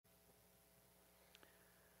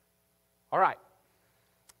All right.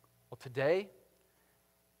 Well, today,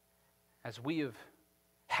 as we have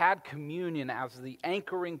had communion as the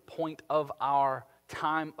anchoring point of our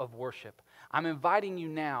time of worship, I'm inviting you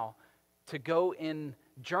now to go and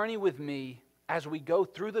journey with me as we go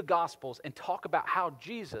through the Gospels and talk about how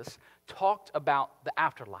Jesus talked about the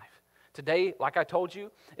afterlife. Today, like I told you,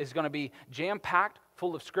 is going to be jam-packed,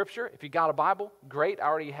 full of Scripture. If you got a Bible, great. I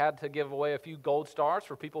already had to give away a few gold stars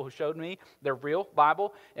for people who showed me their real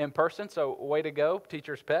Bible in person, so way to go,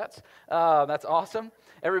 teachers' pets. That's awesome.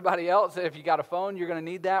 Everybody else, if you got a phone, you're going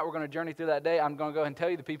to need that. We're going to journey through that day. I'm going to go ahead and tell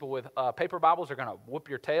you the people with paper Bibles are going to whoop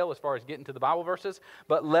your tail as far as getting to the Bible verses,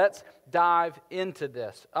 but let's dive into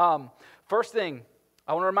this. First thing,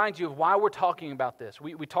 I want to remind you of why we're talking about this.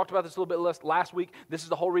 We talked about this a little bit last week. This is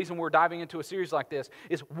the whole reason we're diving into a series like this,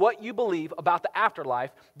 is what you believe about the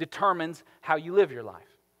afterlife determines how you live your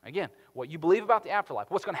life. Again, what you believe about the afterlife,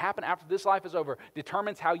 what's going to happen after this life is over,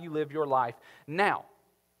 determines how you live your life now.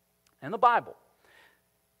 In the Bible,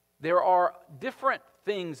 there are different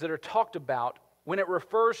things that are talked about when it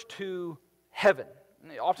refers to heaven.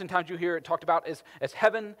 Oftentimes you hear it talked about as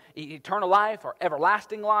heaven, eternal life, or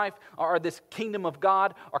everlasting life, or this kingdom of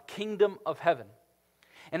God, or kingdom of heaven.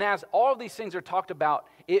 And as all of these things are talked about,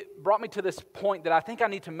 it brought me to this point that I think I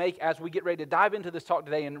need to make as we get ready to dive into this talk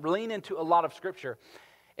today and lean into a lot of Scripture.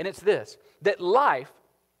 And it's this, that life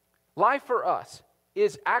for us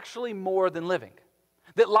is actually more than living.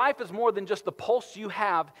 That life is more than just the pulse you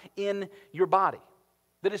have in your body.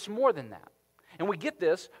 That it's more than that. And we get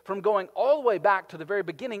this from going all the way back to the very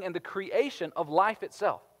beginning and the creation of life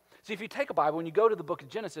itself. See, if you take a Bible and you go to the book of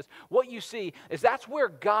Genesis, what you see is that's where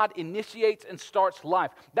God initiates and starts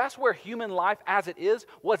life. That's where human life as it is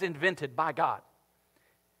was invented by God.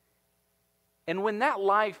 And when that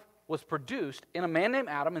life was produced in a man named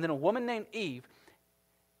Adam and then a woman named Eve,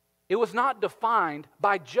 it was not defined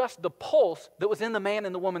by just the pulse that was in the man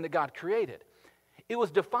and the woman that God created. It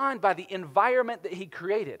was defined by the environment that He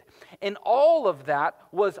created. And all of that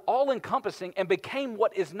was all-encompassing and became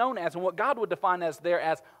what is known as, and what God would define as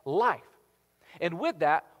life. And with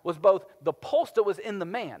that was both the pulse that was in the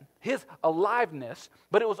man, his aliveness,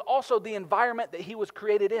 but it was also the environment that he was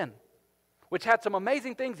created in, which had some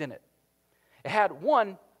amazing things in it. It had,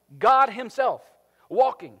 one, God Himself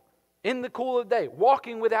walking in the cool of the day,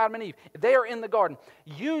 walking with Adam and Eve. They are in the garden.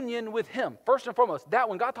 Union with Him. First and foremost, that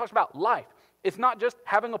when God talks about life, it's not just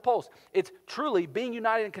having a pulse. It's truly being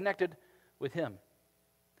united and connected with Him.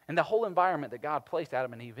 And the whole environment that God placed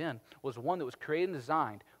Adam and Eve in was one that was created and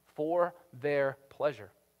designed for their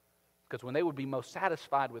pleasure. Because when they would be most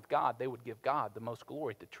satisfied with God, they would give God the most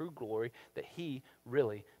glory, the true glory that He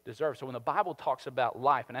really deserves. So when the Bible talks about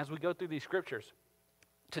life, and as we go through these scriptures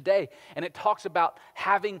today, and it talks about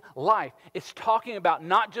having life, it's talking about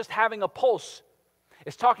not just having a pulse.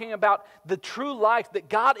 It's talking about the true life that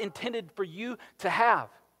God intended for you to have.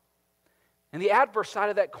 And the adverse side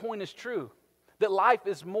of that coin is true, that life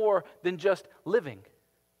is more than just living.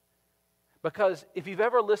 Because if you've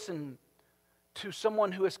ever listened to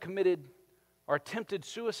someone who has committed or attempted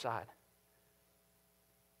suicide,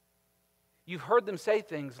 you've heard them say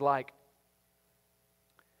things like,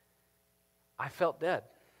 "I felt dead."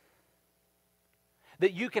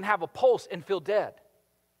 That you can have a pulse and feel dead.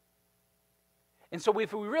 And so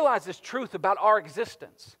if we realize this truth about our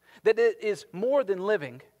existence, that it is more than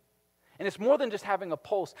living, and it's more than just having a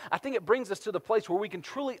pulse, I think it brings us to the place where we can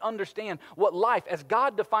truly understand what life, as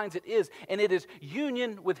God defines it, is, and it is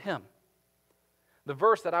union with Him. The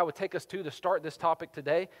verse that I would take us to start this topic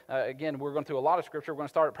today, again, we're going through a lot of Scripture. We're going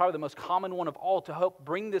to start at probably the most common one of all to help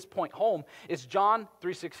bring this point home, is John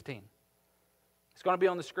 3:16. It's going to be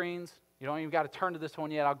on the screens. You don't even got to turn to this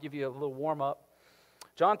one yet. I'll give you a little warm-up.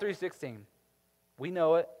 John 3:16. We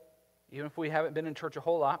know it. Even if we haven't been in church a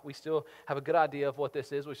whole lot, we still have a good idea of what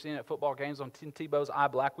this is. We've seen it at football games on Tim Tebow's eye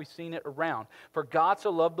black. We've seen it around. For God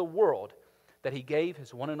so loved the world that He gave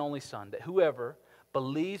His one and only Son, that whoever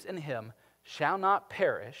believes in Him shall not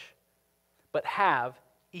perish, but have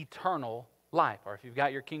eternal life. Or if you've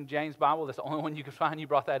got your King James Bible, that's the only one you can find. You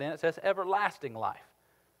brought that in. It says everlasting life.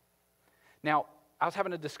 Now, I was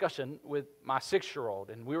having a discussion with my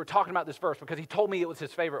 6-year-old, and we were talking about this verse because he told me it was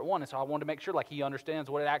his favorite one, and so I wanted to make sure he understands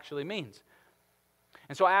what it actually means.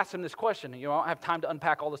 And so I asked him this question. I don't have time to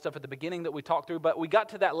unpack all the stuff at the beginning that we talked through, but we got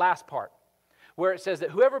to that last part where it says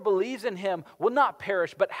that whoever believes in Him will not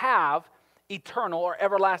perish, but have eternal or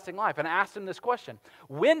everlasting life. And I asked him this question: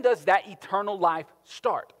 when does that eternal life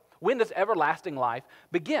start? When does everlasting life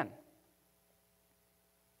begin?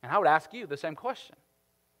 And I would ask you the same question.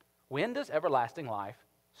 When does everlasting life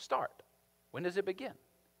start? When does it begin?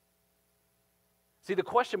 See, the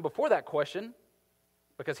question before that question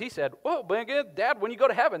Because he said, well, Dad, when you go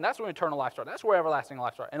to heaven, that's when eternal life starts. That's where everlasting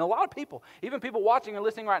life starts. And a lot of people, even people watching and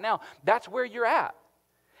listening right now, that's where you're at.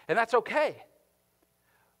 And that's okay.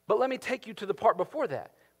 But let me take you to the part before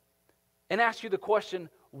that and ask you the question,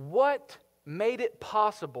 what made it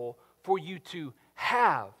possible for you to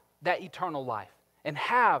have that eternal life and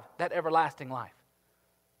have that everlasting life?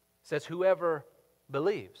 It says, whoever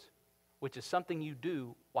believes, which is something you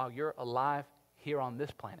do while you're alive here on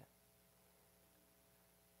this planet.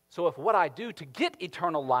 So if what I do to get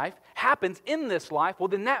eternal life happens in this life, well,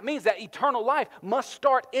 then that means that eternal life must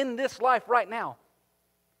start in this life right now.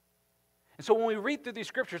 And so when we read through these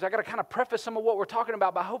scriptures, I got to kind of preface some of what we're talking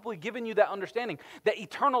about by hopefully giving you that understanding that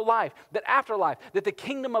eternal life, that afterlife, that the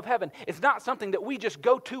kingdom of heaven is not something that we just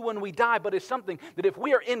go to when we die, but is something that if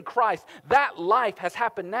we are in Christ, that life has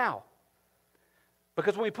happened now.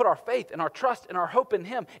 Because when we put our faith and our trust and our hope in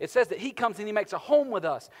Him, it says that He comes and He makes a home with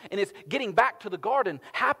us. And it's getting back to the garden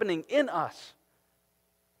happening in us.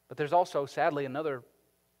 But there's also, sadly, another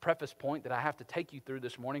preface point that I have to take you through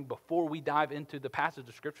this morning before we dive into the passage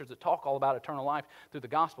of Scriptures that talk all about eternal life through the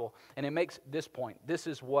gospel. And it makes this point. This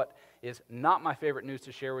is what is not my favorite news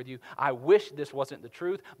to share with you. I wish this wasn't the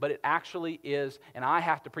truth, but it actually is. And I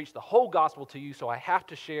have to preach the whole gospel to you, so I have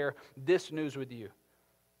to share this news with you.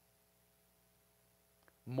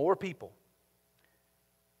 More people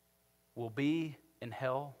will be in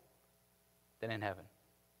hell than in heaven.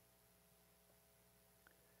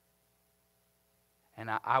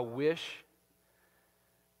 And I wish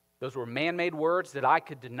those were man-made words that I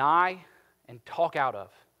could deny and talk out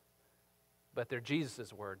of. But they're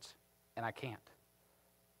Jesus' words, and I can't.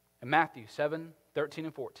 In Matthew 7, 13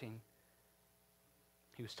 and 14,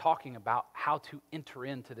 He was talking about how to enter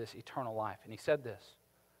into this eternal life. And He said this,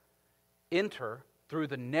 enter through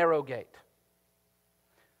the narrow gate.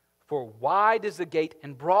 For wide is the gate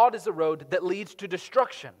and broad is the road that leads to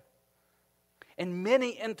destruction, and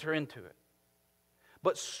many enter into it.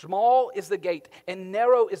 But small is the gate and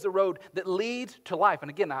narrow is the road that leads to life. And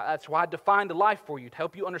again, that's why I defined life for you, to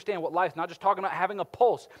help you understand what life is. Not just talking about having a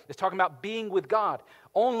pulse. It's talking about being with God.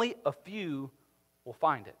 Only a few will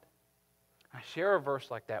find it. I share a verse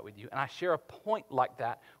like that with you, and I share a point like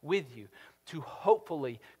that with you to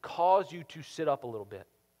hopefully cause you to sit up a little bit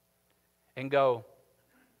and go,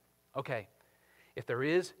 okay, if there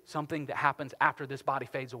is something that happens after this body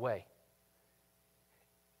fades away,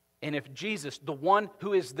 and if Jesus, the one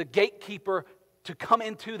who is the gatekeeper to come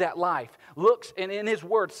into that life, looks and in His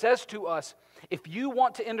Word says to us, if you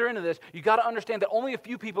want to enter into this, you got to understand that only a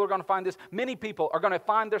few people are going to find this. Many people are going to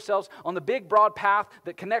find themselves on the big, broad path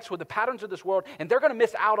that connects with the patterns of this world, and they're going to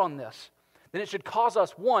miss out on this. Then it should cause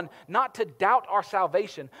us, one, not to doubt our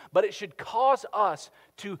salvation, but it should cause us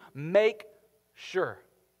to make sure.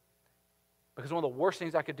 Because one of the worst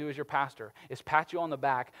things I could do as your pastor is pat you on the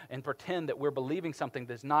back and pretend that we're believing something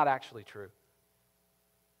that's not actually true.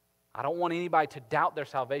 I don't want anybody to doubt their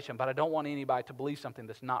salvation, but I don't want anybody to believe something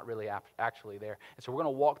that's not really actually there. And so we're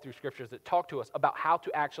going to walk through scriptures that talk to us about how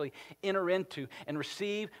to actually enter into and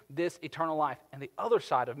receive this eternal life. And the other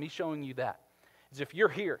side of me showing you that is if you're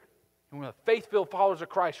here, and we're faith-filled followers of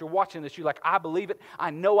Christ, you're watching this, you're like, I believe it. I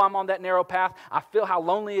know I'm on that narrow path. I feel how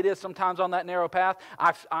lonely it is sometimes on that narrow path.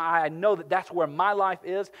 I know that that's where my life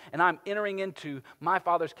is, and I'm entering into my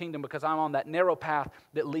Father's kingdom because I'm on that narrow path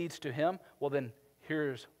that leads to Him. Well, then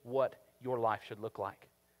here's what your life should look like.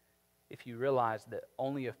 If you realize that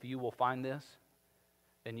only a few will find this,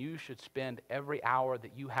 then you should spend every hour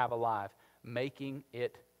that you have alive making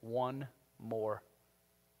it one more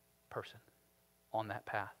person on that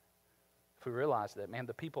path. If we realize that, man,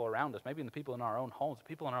 the people around us, maybe even the people in our own homes, the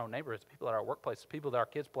people in our own neighborhoods, the people at our workplaces, the people that our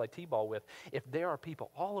kids play t-ball with, if there are people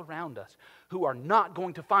all around us who are not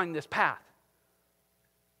going to find this path,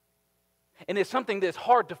 and it's something that's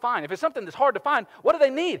hard to find. If it's something that's hard to find, what do they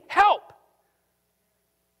need? Help!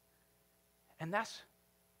 And that's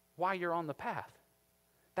why you're on the path.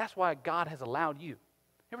 That's why God has allowed you. You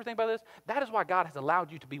ever think about this? That is why God has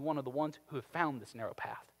allowed you to be one of the ones who have found this narrow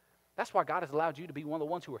path. That's why God has allowed you to be one of the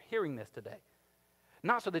ones who are hearing this today.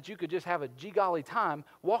 Not so that you could just have a gee-golly time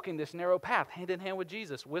walking this narrow path, hand in hand with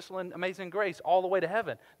Jesus, whistling Amazing Grace all the way to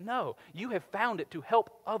heaven. No, you have found it to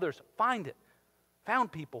help others find it.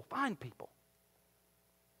 Found people, find people.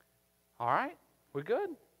 All right? We're good?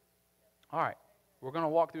 All right. We're going to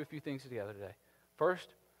walk through a few things together today. First,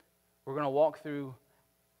 we're going to walk through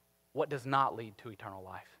what does not lead to eternal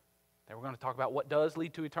life. Then we're going to talk about what does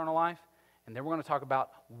lead to eternal life. And then we're going to talk about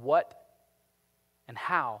what and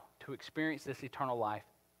how to experience this eternal life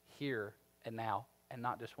here and now, and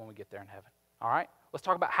not just when we get there in heaven. All right? Let's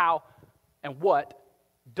talk about how and what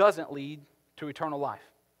doesn't lead to eternal life.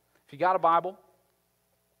 If you got a Bible,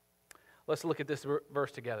 Let's look at this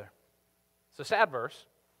verse together. It's a sad verse.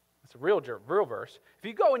 It's a real verse. If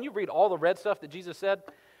you go and you read all the red stuff that Jesus said,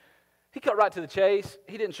 he cut right to the chase.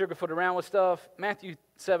 He didn't sugarfoot around with stuff. Matthew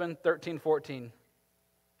 7, 13, 14.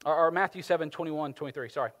 Or Matthew 7, 21, 23.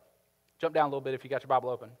 Sorry. Jump down a little bit if you got your Bible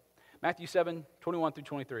open. Matthew 7, 21 through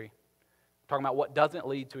 23. Talking about what doesn't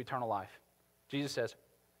lead to eternal life. Jesus says,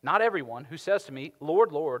 "Not everyone who says to me,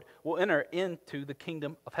 'Lord, Lord,' will enter into the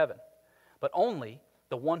kingdom of heaven, but only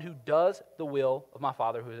the one who does the will of my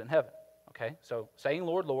Father who is in heaven." Okay, so saying,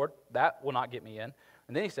 "Lord, Lord," that will not get me in.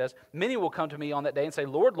 And then he says, "Many will come to me on that day and say,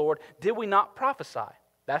 'Lord, Lord, did we not prophesy?'"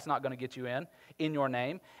 That's not going to get you in your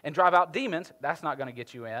name. "And drive out demons." That's not going to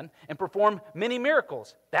get you in. "And perform many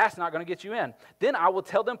miracles." That's not going to get you in. "Then I will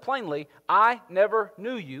tell them plainly, 'I never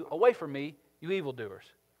knew you. Away from me, you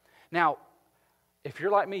evildoers.'" Now, if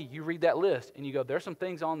you're like me, you read that list and you go, "There's some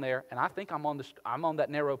things on there, and I think I'm on that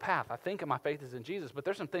narrow path. I think my faith is in Jesus, but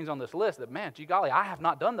there's some things on this list that, man, gee golly, I have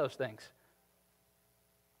not done those things.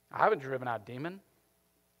 I haven't driven out a demon.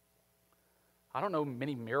 I don't know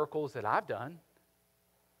many miracles that I've done."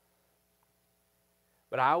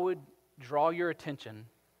 But I would draw your attention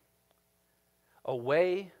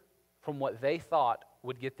away from what they thought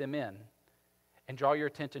would get them in and draw your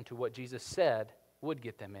attention to what Jesus said would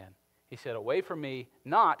get them in. He said, "Away from me,"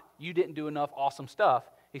 not "you didn't do enough awesome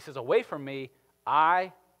stuff." He says, "Away from me,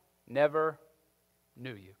 I never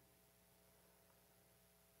knew you."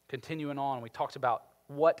 Continuing on, we talked about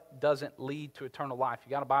what doesn't lead to eternal life. You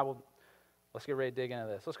got a Bible? Let's get ready to dig into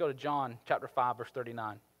this. Let's go to John chapter 5, verse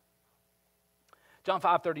 39. John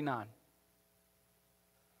 5:39.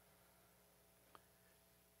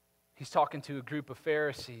 He's talking to a group of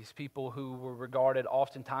Pharisees, people who were regarded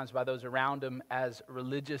oftentimes by those around him as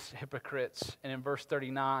religious hypocrites. And in verse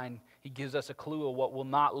 39, he gives us a clue of what will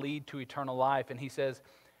not lead to eternal life. And he says,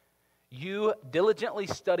 "You diligently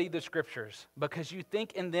study the Scriptures because you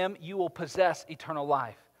think in them you will possess eternal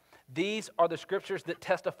life. These are the Scriptures that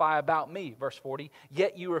testify about me," verse 40,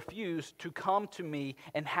 "yet you refuse to come to me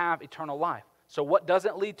and have eternal life." So what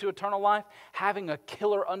doesn't lead to eternal life? Having a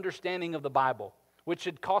killer understanding of the Bible, which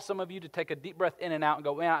should cause some of you to take a deep breath in and out and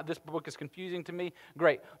go, "Man, this book is confusing to me."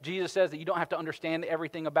 Great. Jesus says that you don't have to understand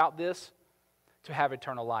everything about this to have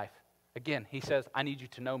eternal life. Again, he says, "I need you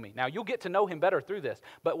to know me." Now, you'll get to know him better through this.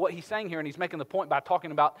 But what he's saying here, and he's making the point by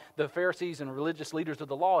talking about the Pharisees and religious leaders of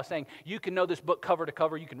the law, is saying, you can know this book cover to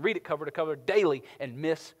cover, you can read it cover to cover daily and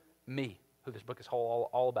miss me, who this book is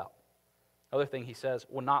all about. Other thing he says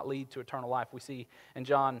will not lead to eternal life. We see in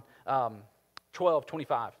John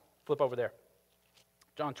 12:25. Flip over there.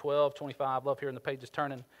 John 12:25. Love hearing the pages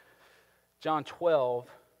turning. John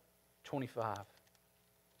 12:25.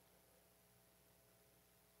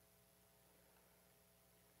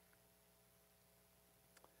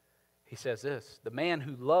 He says this: "The man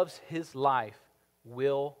who loves his life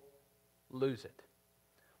will lose it,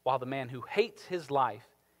 while the man who hates his life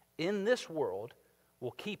in this world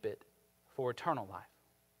will keep it for eternal life."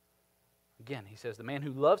 Again, he says the man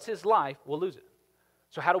who loves his life will lose it.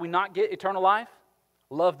 So how do we not get eternal life?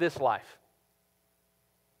 Love this life.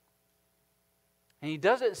 And he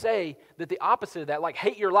doesn't say that the opposite of that, like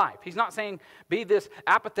hate your life. He's not saying be this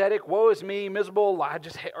apathetic, woe is me, miserable, I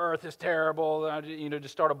just hate earth is terrible,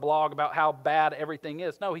 just start a blog about how bad everything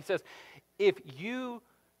is. No, he says if you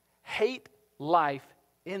hate life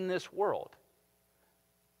in this world.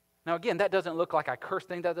 Now again, that doesn't look like I curse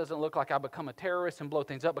things, that doesn't look like I become a terrorist and blow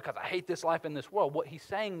things up because I hate this life in this world. What he's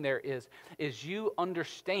saying there is you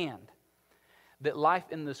understand that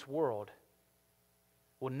life in this world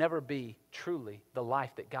will never be truly the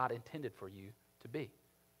life that God intended for you to be.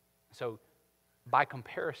 So, by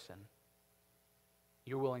comparison,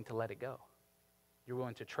 you're willing to let it go. You're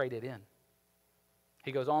willing to trade it in.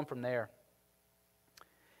 He goes on from there,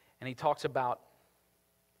 and he talks about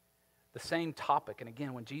the same topic. And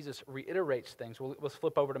again, when Jesus reiterates things, let's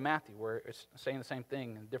flip over to Matthew, where it's saying the same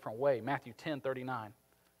thing in a different way. Matthew 10:39.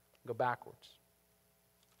 Go backwards.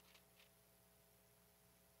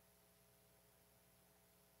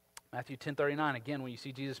 Matthew 10:39, again, when you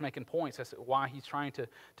see Jesus making points, that's why he's trying to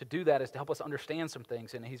do that, is to help us understand some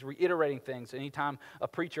things. And he's reiterating things. Anytime a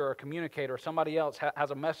preacher or a communicator or somebody else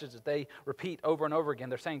has a message that they repeat over and over again,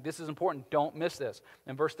 they're saying, this is important, don't miss this.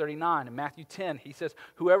 In verse 39, in Matthew 10, he says,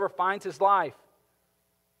 "Whoever finds his life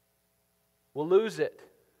will lose it.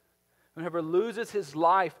 Whoever loses his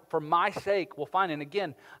life for my sake will find it." And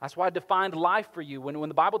again, that's why I defined life for you. When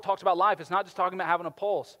the Bible talks about life, it's not just talking about having a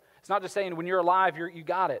pulse. It's not just saying when you're alive, you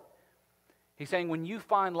got it. He's saying when you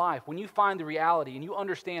find life, when you find the reality and you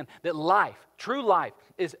understand that life, true life,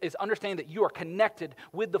 is understanding that you are connected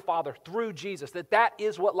with the Father through Jesus, that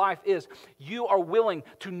is what life is, you are willing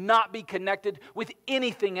to not be connected with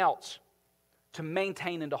anything else, to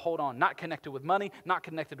maintain and to hold on. Not connected with money, not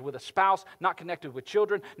connected with a spouse, not connected with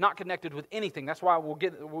children, not connected with anything. That's why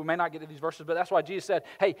we may not get to these verses, but that's why Jesus said,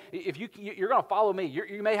 hey, if you're going to follow me,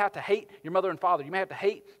 you may have to hate your mother and father. You may have to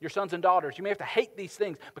hate your sons and daughters. You may have to hate these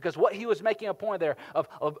things, because what he was making a point there of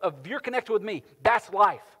if you're connected with me, that's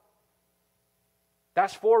life.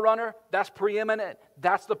 That's forerunner, that's preeminent,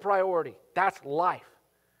 that's the priority. That's life.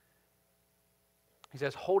 He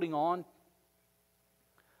says, holding on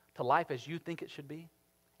to life as you think it should be,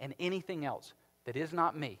 and anything else that is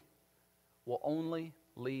not me will only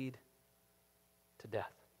lead to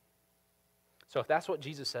death. So if that's what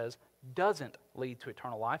Jesus says doesn't lead to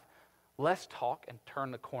eternal life, let's talk and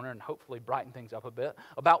turn the corner and hopefully brighten things up a bit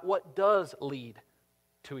about what does lead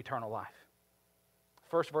to eternal life.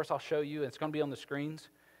 First verse I'll show you, and it's going to be on the screens,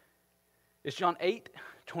 is John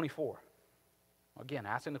 8:24. Again,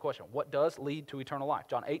 asking the question, what does lead to eternal life?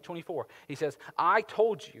 John 8:24, he says, I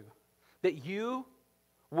told you that you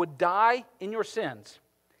would die in your sins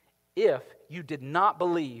if you did not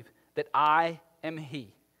believe that I am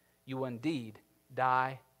he. You will indeed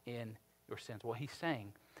die in your sins. What he's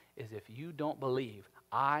saying is if you don't believe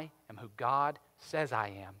I am who God says I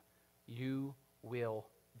am, you will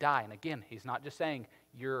die. And again, he's not just saying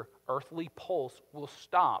your earthly pulse will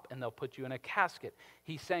stop and they'll put you in a casket.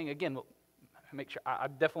 He's saying, again, make sure I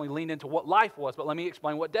definitely leaned into what life was, but let me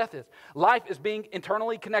explain what death is. Life is being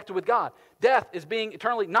internally connected with God. Death is being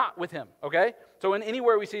eternally not with him, okay? So in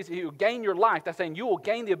anywhere we see you gain your life, that's saying you will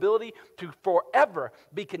gain the ability to forever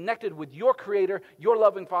be connected with your Creator, your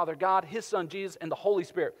loving Father God, his Son Jesus, and the Holy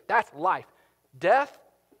Spirit. That's life. Death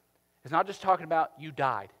is not just talking about you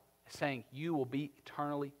died. It's saying you will be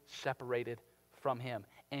eternally separated from him,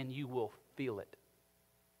 and you will feel it.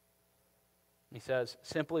 He says,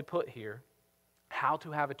 simply put here, how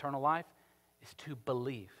to have eternal life is to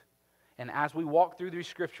believe. And as we walk through these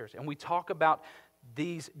scriptures and we talk about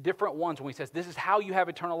these different ones, when he says this is how you have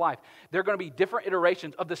eternal life, there are going to be different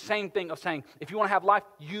iterations of the same thing of saying if you want to have life,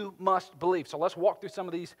 you must believe. So let's walk through some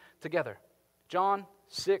of these together. John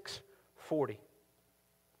 6:40.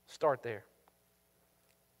 Start there.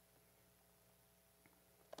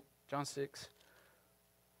 John 6,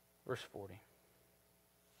 verse 40.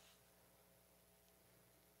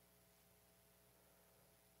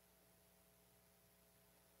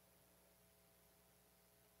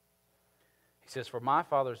 He says, for my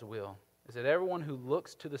Father's will is that everyone who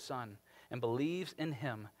looks to the Son and believes in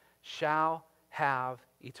him shall have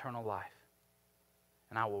eternal life,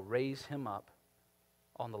 and I will raise him up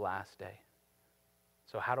on the last day.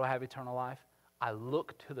 So how do I have eternal life? I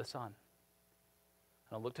look to the Son.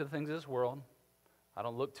 I don't look to the things of this world. I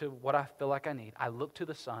don't look to what I feel like I need. I look to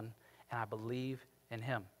the Son, and I believe in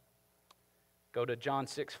him. Go to John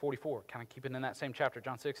 6:44, kind of keeping in that same chapter.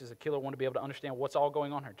 John 6 is a killer one to be able to understand what's all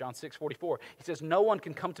going on here. John 6:44, he says, no one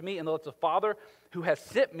can come to me unless the Father who has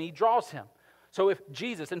sent me draws him. So if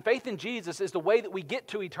Jesus, and faith in Jesus is the way that we get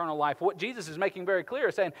to eternal life, what Jesus is making very clear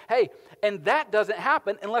is saying, hey, and that doesn't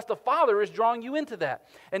happen unless the Father is drawing you into that.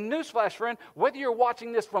 And newsflash, friend, whether you're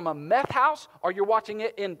watching this from a meth house or you're watching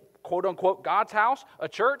it in, quote unquote, God's house, a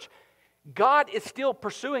church, God is still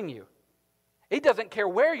pursuing you. He doesn't care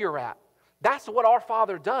where you're at. That's what our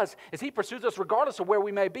Father does, is he pursues us regardless of where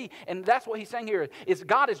we may be. And that's what he's saying here, is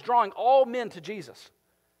God is drawing all men to Jesus.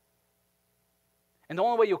 And the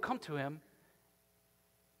only way you'll come to him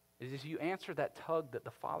is if you answer that tug that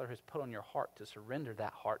the Father has put on your heart to surrender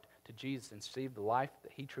that heart to Jesus and receive the life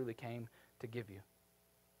that he truly came to give you.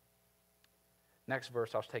 Next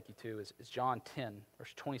verse I'll take you to is John 10,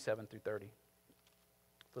 verse 27 through 30.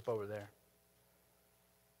 Flip over there.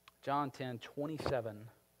 John 10, 27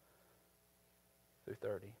 through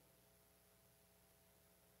 30.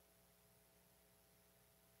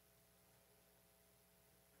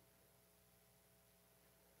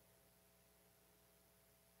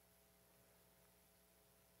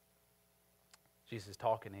 Jesus is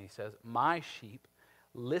talking and he says, my sheep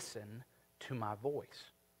listen to my voice.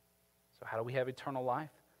 So how do we have eternal life?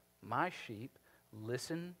 My sheep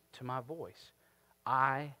listen to my voice.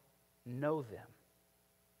 I know them,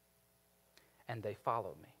 and they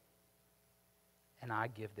follow me. And I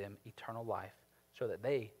give them eternal life, so that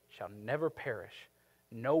they shall never perish.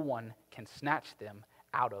 No one can snatch them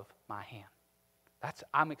out of my hand.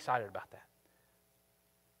 I'm excited about that.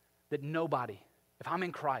 That nobody, if I'm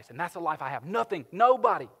in Christ, and that's the life I have, nothing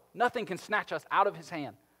can snatch us out of his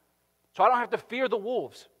hand. So I don't have to fear the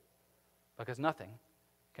wolves, because nothing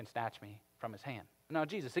can snatch me from his hand. Now,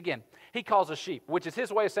 Jesus, again, he calls us sheep, which is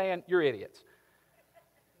his way of saying, you're idiots.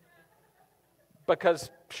 Because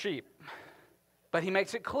sheep. But he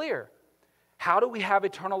makes it clear. How do we have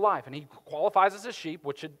eternal life? And he qualifies us as sheep,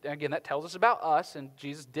 which, again, that tells us about us, and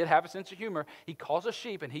Jesus did have a sense of humor. He calls us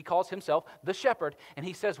sheep, and he calls himself the shepherd, and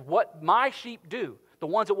he says, what my sheep do, the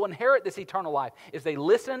ones that will inherit this eternal life, is they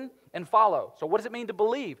listen and follow. So what does it mean to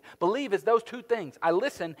believe? Believe is those two things. I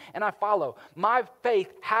listen and I follow. My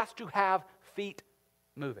faith has to have feet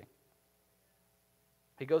moving.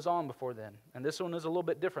 He goes on before then, and this one is a little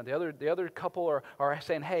bit different. The other couple are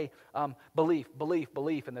saying, hey, belief,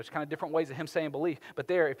 and there's kind of different ways of him saying belief. But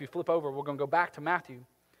there, if you flip over, we're going to go back to Matthew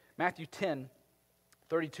 10,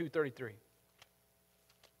 32, 33.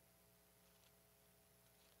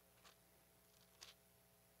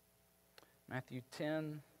 Matthew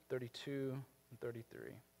 10, 32, and 33.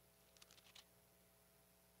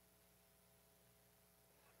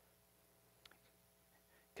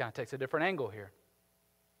 Kind of takes a different angle here.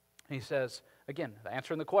 He says, again,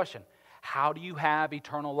 answering the question, how do you have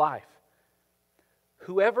eternal life?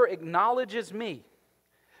 Whoever acknowledges me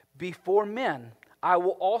before men, I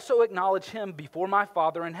will also acknowledge him before my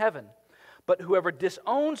Father in heaven. But whoever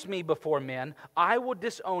disowns me before men, I will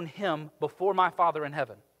disown him before my Father in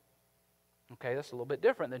heaven. Okay, that's a little bit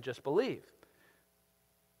different than just believe.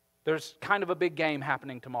 There's kind of a big game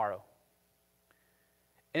happening tomorrow.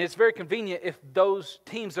 And it's very convenient if those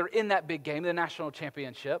teams that are in that big game, the national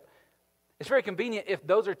championship, it's very convenient if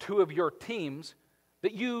those are two of your teams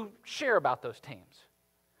that you share about those teams.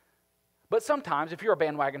 But sometimes, if you're a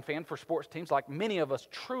bandwagon fan for sports teams, like many of us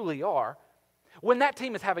truly are, when that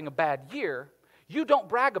team is having a bad year, you don't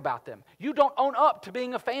brag about them. You don't own up to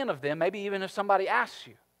being a fan of them, maybe even if somebody asks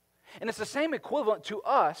you. And it's the same equivalent to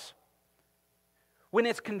us when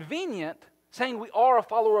it's convenient saying we are a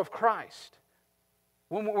follower of Christ.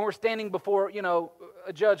 When we're standing before,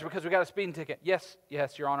 a judge because we got a speeding ticket. Yes,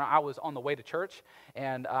 Your Honor, I was on the way to church,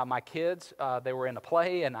 and my kids, they were in a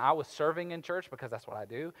play, and I was serving in church because that's what I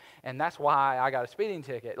do, and that's why I got a speeding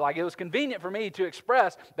ticket. Like, it was convenient for me to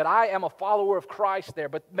express that I am a follower of Christ there.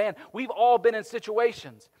 But, man, we've all been in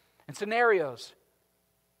situations and scenarios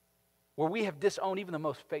where we have disowned even the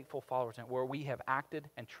most faithful followers, and where we have acted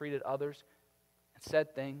and treated others and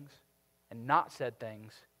said things and not said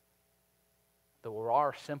things. There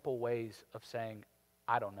are simple ways of saying,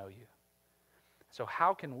 I don't know you. So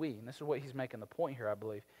how can we, and this is what he's making the point here, I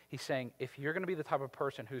believe. He's saying, if you're going to be the type of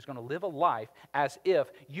person who's going to live a life as if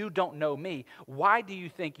you don't know me, why do you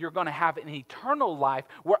think you're going to have an eternal life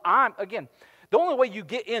where the only way you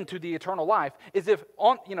get into the eternal life is if,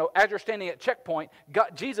 as you're standing at checkpoint,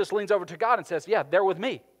 Jesus leans over to God and says, yeah, they're with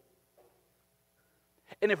me.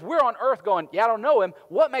 And if we're on earth going, yeah, I don't know him,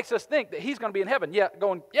 what makes us think that he's going to be in heaven? Yeah,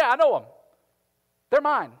 going, yeah, I know him. They're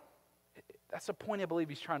mine. That's the point I believe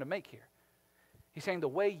he's trying to make here. He's saying the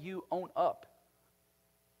way you own up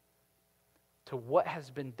to what has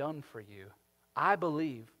been done for you, I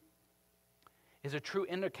believe, is a true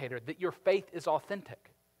indicator that your faith is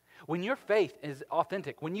authentic. When your faith is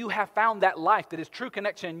authentic, when you have found that life that is true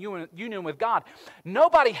connection and union with God,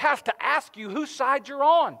 nobody has to ask you whose side you're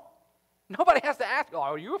on. Nobody has to ask, oh,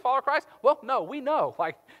 are you a follower of Christ? Well, no, we know.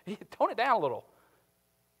 Like, tone it down a little.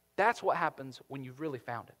 That's what happens when you've really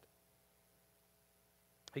found it.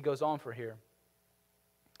 He goes on for here.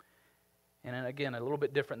 And then again, a little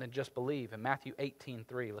bit different than just believe. In Matthew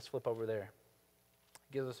 18:3, let's flip over there.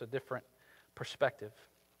 It gives us a different perspective.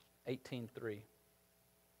 18:3.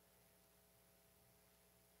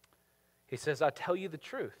 He says, I tell you the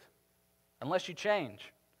truth, unless you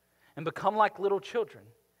change and become like little children,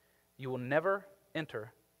 you will never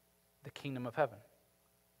enter the kingdom of heaven.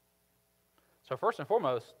 So first and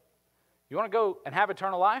foremost, you want to go and have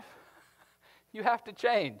eternal life? You have to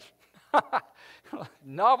change.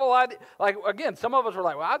 Novel idea. Like, again, some of us were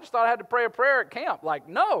like, well, I just thought I had to pray a prayer at camp. Like,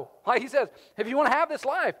 no. Like he says, if you want to have this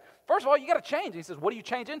life, first of all, you got to change. He says, what do you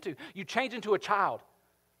change into? You change into a child.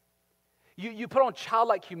 You put on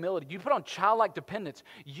childlike humility. You put on childlike dependence.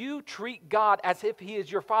 You treat God as if he is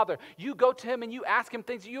your father. You go to him and you ask him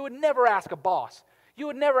things you would never ask a boss. You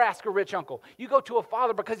would never ask a rich uncle. You go to a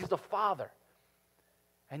father because he's a father.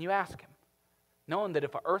 And you ask him, knowing that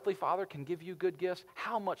if an earthly father can give you good gifts,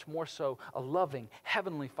 how much more so a loving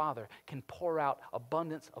heavenly father can pour out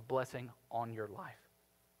abundance of blessing on your life.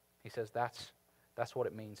 He says that's what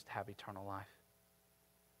it means to have eternal life.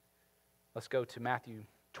 Let's go to Matthew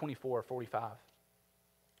 24:45.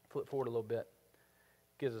 Flip forward a little bit.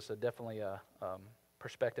 Gives us definitely a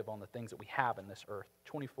perspective on the things that we have in this earth.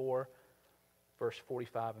 24, verse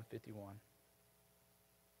 45 and 51.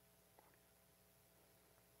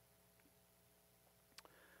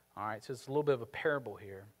 All right, so it's a little bit of a parable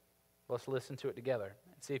here. Let's listen to it together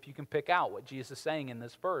and see if you can pick out what Jesus is saying in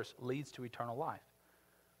this verse leads to eternal life.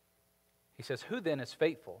 He says, "Who then is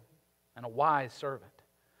faithful and a wise servant,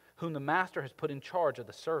 whom the master has put in charge of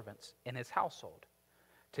the servants in his household,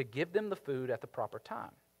 to give them the food at the proper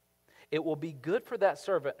time? It will be good for that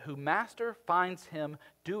servant whose master finds him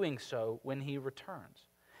doing so when he returns.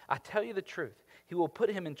 I tell you the truth, he will put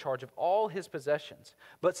him in charge of all his possessions.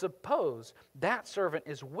 But suppose that servant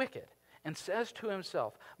is wicked and says to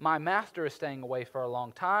himself, 'My master is staying away for a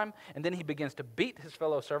long time,' and then he begins to beat his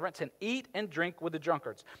fellow servants and eat and drink with the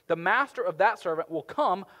drunkards. The master of that servant will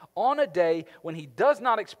come on a day when he does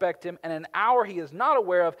not expect him, and an hour he is not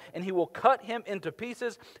aware of, and he will cut him into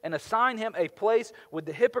pieces and assign him a place with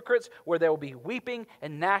the hypocrites, where there will be weeping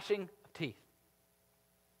and gnashing of teeth."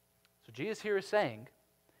 So Jesus here is saying,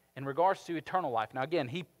 in regards to eternal life, now again,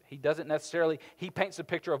 he doesn't necessarily, he paints a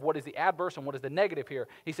picture of what is the adverse and what is the negative here.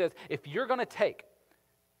 He says, if you're going to take,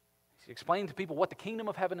 he's explaining to people what the kingdom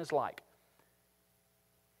of heaven is like.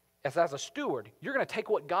 As a steward, you're going to take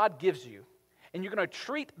what God gives you, and you're going to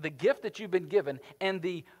treat the gift that you've been given and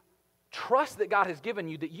the trust that God has given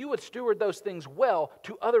you, that you would steward those things well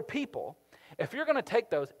to other people. If you're going to take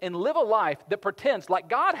those and live a life that pretends like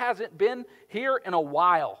God hasn't been here in a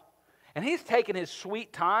while, and he's taking his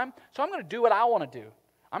sweet time, so I'm going to do what I want to do.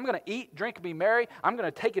 I'm going to eat, drink, and be merry. I'm going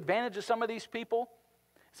to take advantage of some of these people.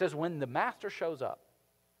 It says when the master shows up,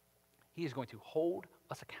 he is going to hold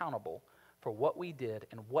us accountable for what we did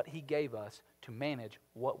and what he gave us to manage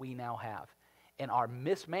what we now have. And our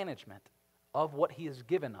mismanagement of what he has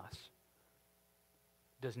given us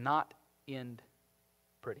does not end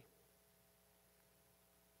pretty.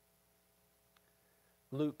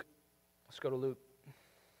 Luke, let's go to Luke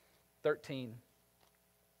 13.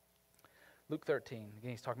 Luke 13.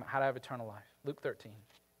 Again, he's talking about how to have eternal life. Luke 13.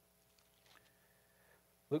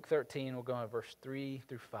 Luke 13, we'll go to verse 3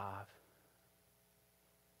 through 5.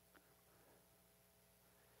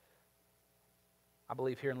 I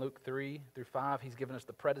believe here in Luke 3 through 5, he's given us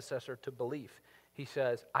the predecessor to belief. He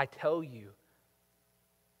says, "I tell you,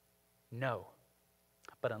 no,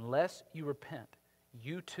 but unless you repent,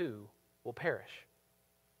 you too will perish."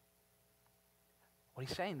 What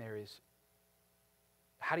he's saying there is,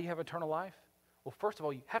 how do you have eternal life? Well, first of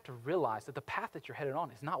all, you have to realize that the path that you're headed on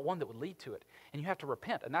is not one that would lead to it. And you have to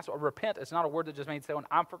repent. And that's what repent is, not a word that just means saying,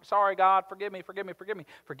 sorry, God, forgive me.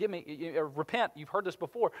 Repent, you've heard this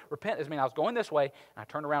before. Repent is mean I was going this way, and I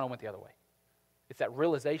turned around and went the other way. It's that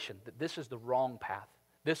realization that this is the wrong path.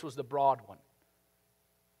 This was the broad one.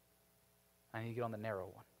 I need to get on the narrow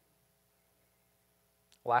one.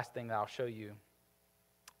 Last thing that I'll show you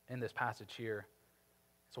in this passage here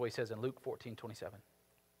is what he says in Luke 14:27.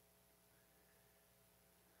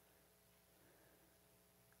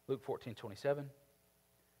 Luke 14:27.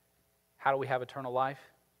 How do we have eternal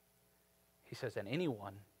life? He says, "And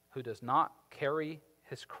anyone who does not carry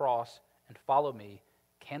his cross and follow me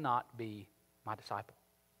cannot be my disciple."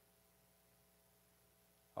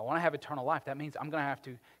 I want to have eternal life. That means I'm going to have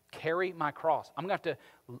to carry my cross. I'm going to have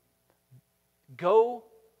to go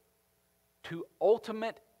to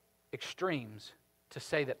ultimate extremes to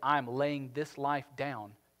say that I'm laying this life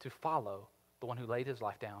down to follow the one who laid his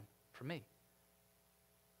life down for me.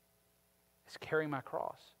 It's carrying my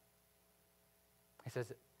cross. He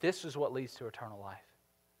says this is what leads to eternal life.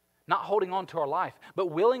 Not holding on to our life, but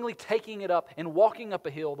willingly taking it up and walking up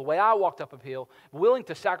a hill the way I walked up a hill, willing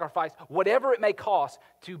to sacrifice whatever it may cost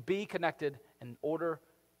to be connected in order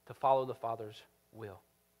to follow the Father's will.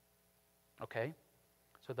 Okay?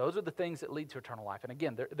 So those are the things that lead to eternal life. And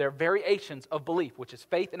again, they're variations of belief, which is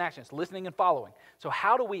faith and action. It's listening and following. So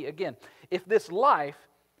how do we, again, if this life,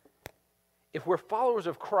 if we're followers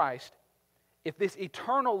of Christ, if this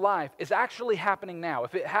eternal life is actually happening now,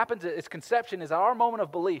 if it happens, its conception is our moment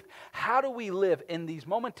of belief, how do we live in these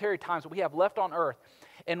momentary times that we have left on earth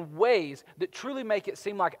in ways that truly make it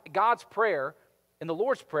seem like God's prayer and the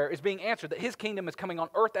Lord's prayer is being answered, that his kingdom is coming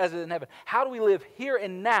on earth as it is in heaven? How do we live here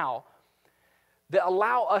and now that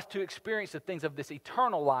allow us to experience the things of this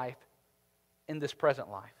eternal life in this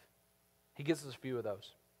present life? He gives us a few of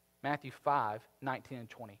those. Matthew 5:19 and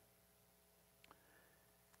 20.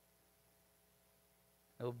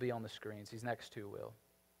 It'll be on the screens. These next two will.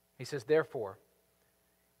 He says, "Therefore,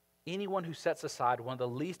 anyone who sets aside one of the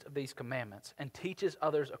least of these commandments and teaches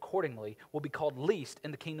others accordingly will be called least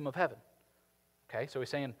in the kingdom of heaven." Okay, so he's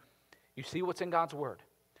saying, you see what's in God's word.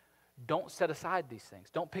 Don't set aside these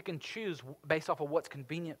things. Don't pick and choose based off of what's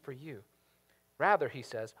convenient for you. Rather, he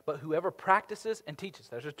says, but whoever practices and teaches.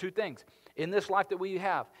 Those are two things. In this life that we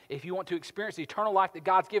have, if you want to experience the eternal life that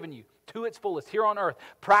God's given you to its fullest here on earth,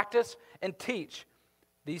 practice and teach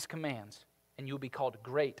these commands, and you will be called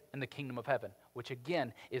great in the kingdom of heaven, which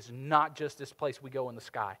again is not just this place we go in the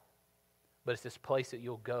sky, but it's this place that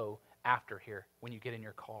you'll go after here when you get in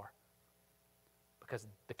your car. Because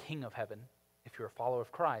the King of heaven, if you're a follower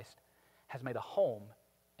of Christ, has made a home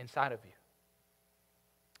inside of you.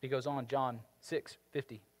 He goes on, John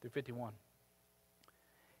 6:50-51.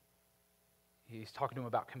 He's talking to him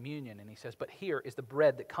about communion, and he says, "But here is the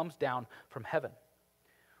bread that comes down from heaven,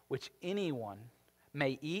 which anyone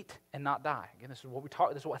may eat and not die." Again, this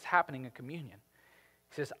is what's happening in communion.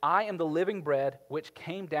 He says, "I am the living bread which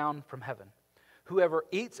came down from heaven. Whoever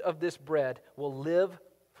eats of this bread will live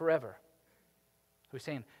forever." So he's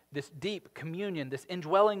saying this deep communion, this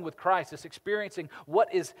indwelling with Christ, this experiencing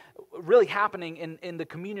what is really happening in the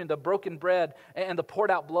communion, the broken bread and the poured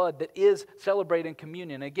out blood that is celebrating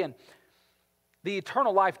communion. Again, the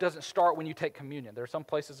eternal life doesn't start when you take communion. There are some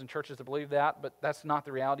places in churches that believe that, but that's not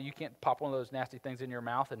the reality. You can't pop one of those nasty things in your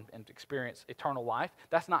mouth and experience eternal life.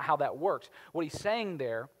 That's not how that works. What he's saying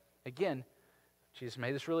there, again, Jesus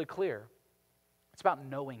made this really clear. It's about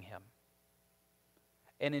knowing him.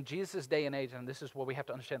 And in Jesus' day and age, and this is what we have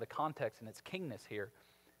to understand the context and its kingness here,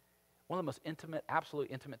 one of the most intimate,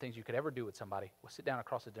 absolute intimate things you could ever do with somebody was sit down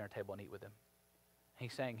across the dinner table and eat with them.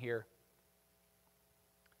 He's saying here,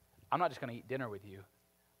 I'm not just going to eat dinner with you,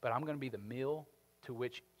 but I'm going to be the meal to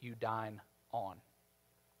which you dine on.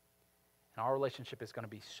 And our relationship is going to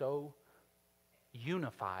be so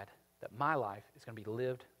unified that my life is going to be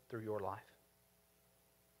lived through your life.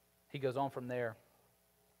 He goes on from there.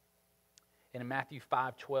 And in Matthew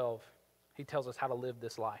 5:12, he tells us how to live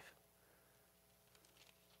this life.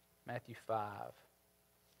 Matthew 5:12.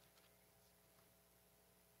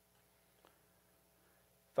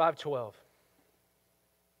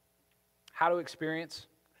 How to experience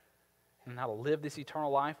and how to live this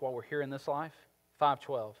eternal life while we're here in this life.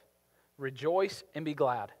 5:12. Rejoice and be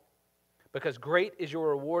glad, because great is your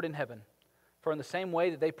reward in heaven. For in the same way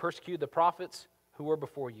that they persecuted the prophets who were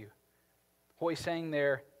before you. What he's saying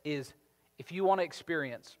there is, if you want to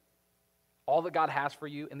experience all that God has for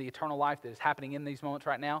you in the eternal life that is happening in these moments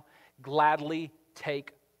right now, gladly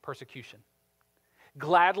take persecution.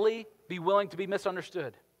 Gladly be willing to be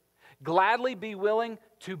misunderstood. Gladly be willing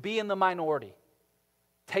to be in the minority.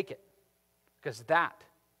 Take it. Because that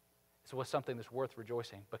is something that's worth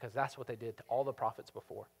rejoicing, because that's what they did to all the prophets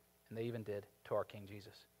before, and they even did to our King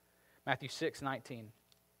Jesus. Matthew 6:19,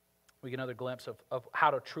 we get another glimpse of how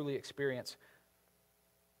to truly experience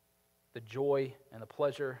the joy and the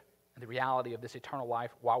pleasure and the reality of this eternal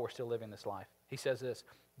life while we're still living this life. He says this,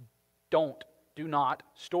 do not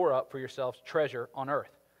store up for yourselves treasure on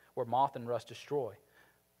earth, where moth and rust destroy,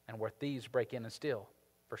 and where thieves break in and steal.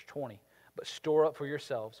 Verse 20, but store up for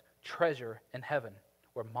yourselves treasure in heaven,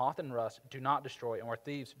 where moth and rust do not destroy, and where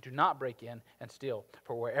thieves do not break in and steal.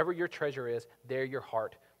 For wherever your treasure is, there your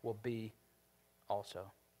heart will be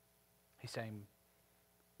also. He's saying,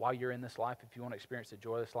 while you're in this life, if you want to experience the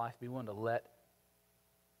joy of this life, be willing to let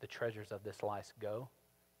the treasures of this life go,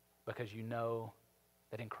 because you know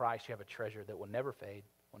that in Christ you have a treasure that will never fade,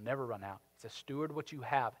 will never run out. It's to steward what you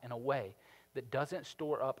have in a way that doesn't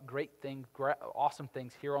store up great things, awesome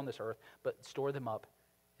things here on this earth, but store them up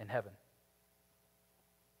in heaven.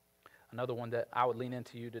 Another one that I would lean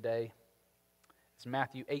into you today is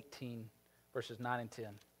Matthew 18, verses 9 and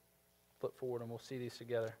 10. Flip forward and we'll see these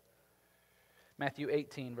together. Matthew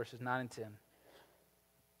 18, verses 9 and 10.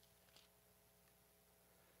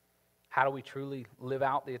 How do we truly live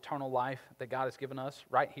out the eternal life that God has given us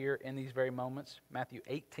right here in these very moments? Matthew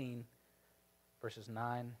 18, verses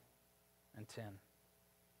 9 and 10.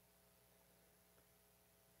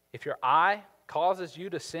 If your eye causes you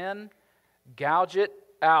to sin, gouge it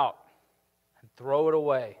out and throw it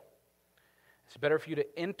away. It's better for you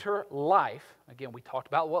to enter life. Again, we talked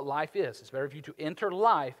about what life is. It's better for you to enter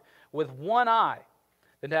life with one eye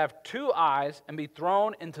than to have two eyes and be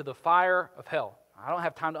thrown into the fire of hell. I don't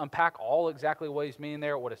have time to unpack all exactly what he's meaning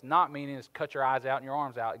there. What it's not meaning is cut your eyes out and your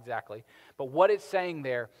arms out exactly. But what it's saying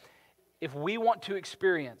there, if we want to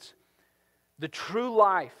experience the true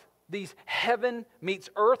life, these heaven meets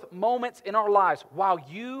earth moments in our lives while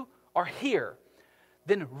you are here,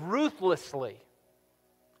 then ruthlessly,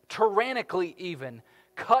 tyrannically even,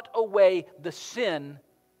 cut away the sin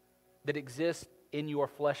that exists in your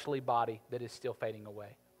fleshly body that is still fading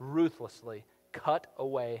away. Ruthlessly cut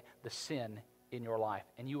away the sin in your life,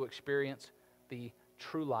 and you experience the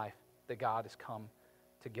true life that God has come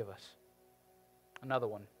to give us. Another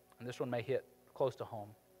one, and this one may hit close to home.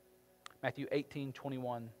 Matthew 18,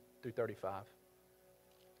 21 through 35.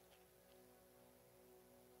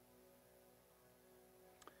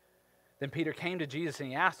 Then Peter came to Jesus and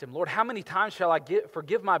he asked him, Lord, how many times shall I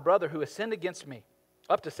forgive my brother who has sinned against me?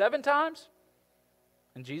 Up to 7 times?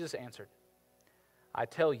 And Jesus answered, I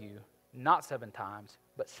tell you, not 7 times,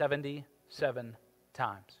 but 77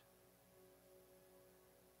 times.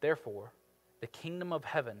 Therefore, the kingdom of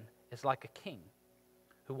heaven is like a king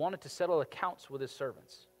who wanted to settle accounts with his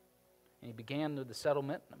servants. And he began with the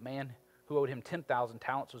settlement. A man who owed him 10,000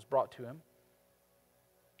 talents was brought to him.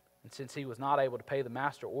 And since he was not able to pay, the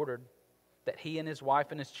master ordered that he and his wife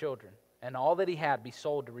and his children and all that he had be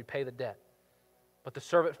sold to repay the debt. But the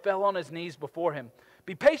servant fell on his knees before him.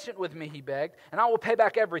 Be patient with me, he begged, and I will pay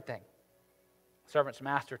back everything. The servant's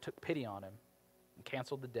master took pity on him and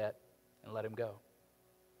canceled the debt and let him go.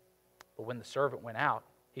 But when the servant went out,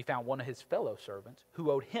 he found one of his fellow servants who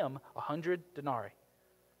owed him 100 denarii.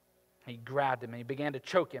 He grabbed him and he began to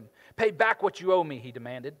choke him. Pay back what you owe me, he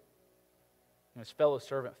demanded. And his fellow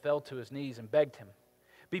servant fell to his knees and begged him,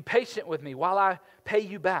 be patient with me while I pay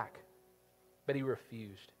you back. But he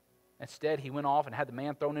refused. Instead, he went off and had the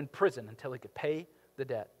man thrown in prison until he could pay the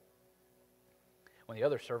debt. When the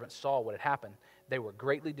other servants saw what had happened, they were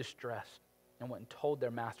greatly distressed and went and told their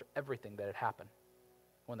master everything that had happened.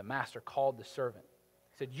 When the master called the servant,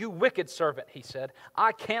 he said, you wicked servant, he said,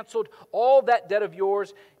 I canceled all that debt of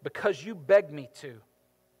yours because you begged me to.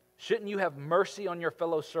 Shouldn't you have mercy on your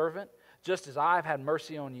fellow servant, just as I have had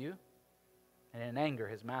mercy on you? And in anger,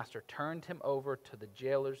 his master turned him over to the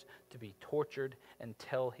jailers to be tortured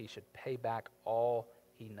until he should pay back all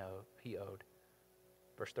he owed.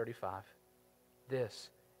 Verse 35, this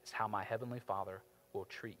is how my heavenly Father will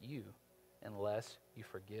treat you unless you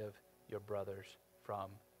forgive your brothers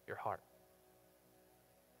from your heart.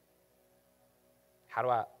 How do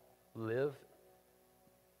I live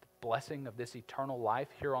the blessing of this eternal life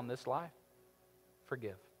here on this life?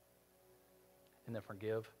 Forgive. And then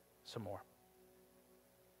forgive some more.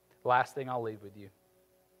 The last thing I'll leave with you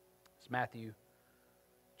is Matthew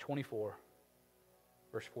 24,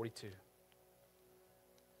 verse 42.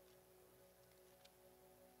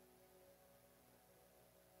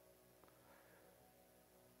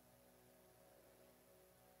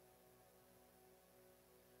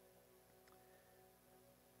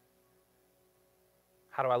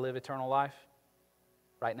 How do I live eternal life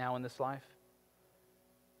right now in this life?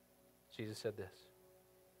 Jesus said this,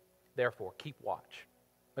 therefore, keep watch,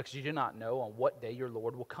 because you do not know on what day your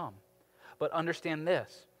Lord will come. But understand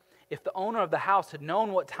this, if the owner of the house had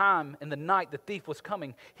known what time in the night the thief was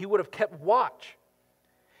coming, he would have kept watch.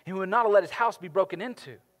 He would not have let his house be broken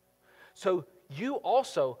into. So you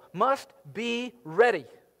also must be ready,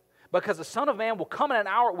 because the Son of Man will come in an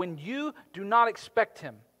hour when you do not expect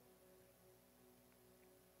him.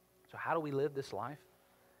 So how do we live this life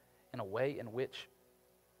in a way in which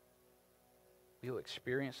we will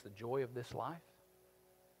experience the joy of this life?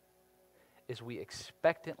 Is we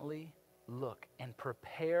expectantly look and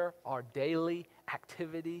prepare our daily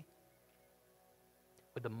activity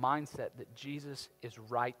with the mindset that Jesus is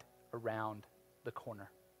right around the corner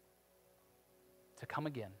to come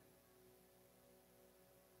again.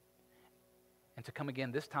 And to come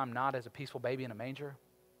again this time not as a peaceful baby in a manger,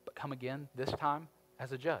 but come again this time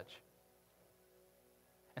as a judge.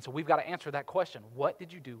 And so we've got to answer that question. What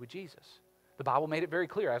did you do with Jesus? The Bible made it very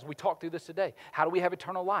clear as we talk through this today. How do we have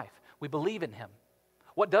eternal life? We believe in him.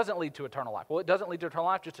 What doesn't lead to eternal life? Well, it doesn't lead to eternal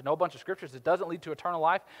life just to know a bunch of scriptures. It doesn't lead to eternal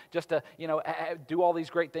life just to, do all these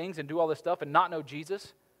great things and do all this stuff and not know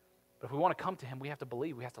Jesus. But if we want to come to him, we have to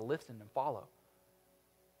believe. We have to listen and follow.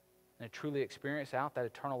 And to truly experience out that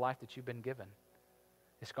eternal life that you've been given,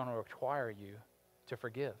 it's going to require you to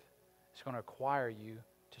forgive. It's going to require you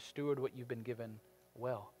to steward what you've been given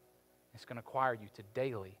well. It's going to require you to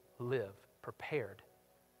daily live prepared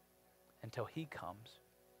until he comes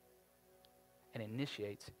and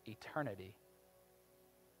initiates eternity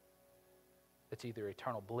that's either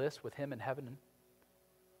eternal bliss with him in heaven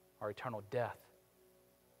or eternal death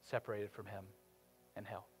separated from him in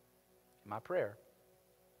hell. And my prayer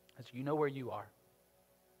is you know where you are.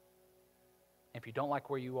 If you don't like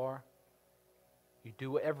where you are, you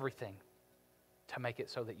do everything to make it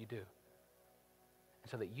so that you do. And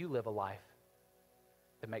so that you live a life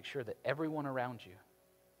that makes sure that everyone around you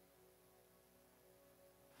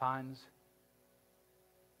finds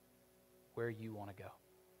where you want to go.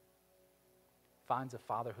 Finds a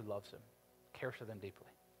father who loves them, cares for them deeply.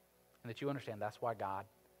 And that you understand that's why God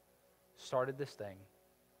started this thing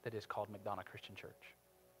that is called McDonough Christian Church.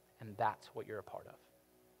 And that's what you're a part of.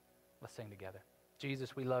 Let's sing together.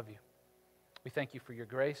 Jesus, we love you. We thank you for your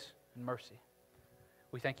grace and mercy.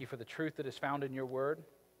 We thank you for the truth that is found in your word.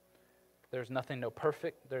 There's nothing no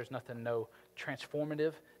perfect, there's nothing no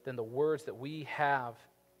transformative than the words that we have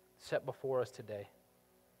set before us today.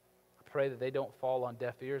 I pray that they don't fall on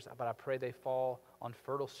deaf ears, but I pray they fall on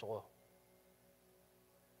fertile soil.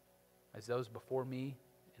 As those before me,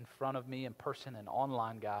 in front of me, in person and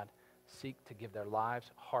online, God, seek to give their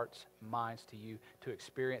lives, hearts, minds to you, to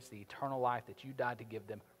experience the eternal life that you died to give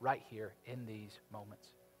them right here in these moments.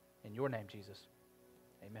 In your name, Jesus,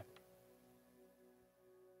 amen.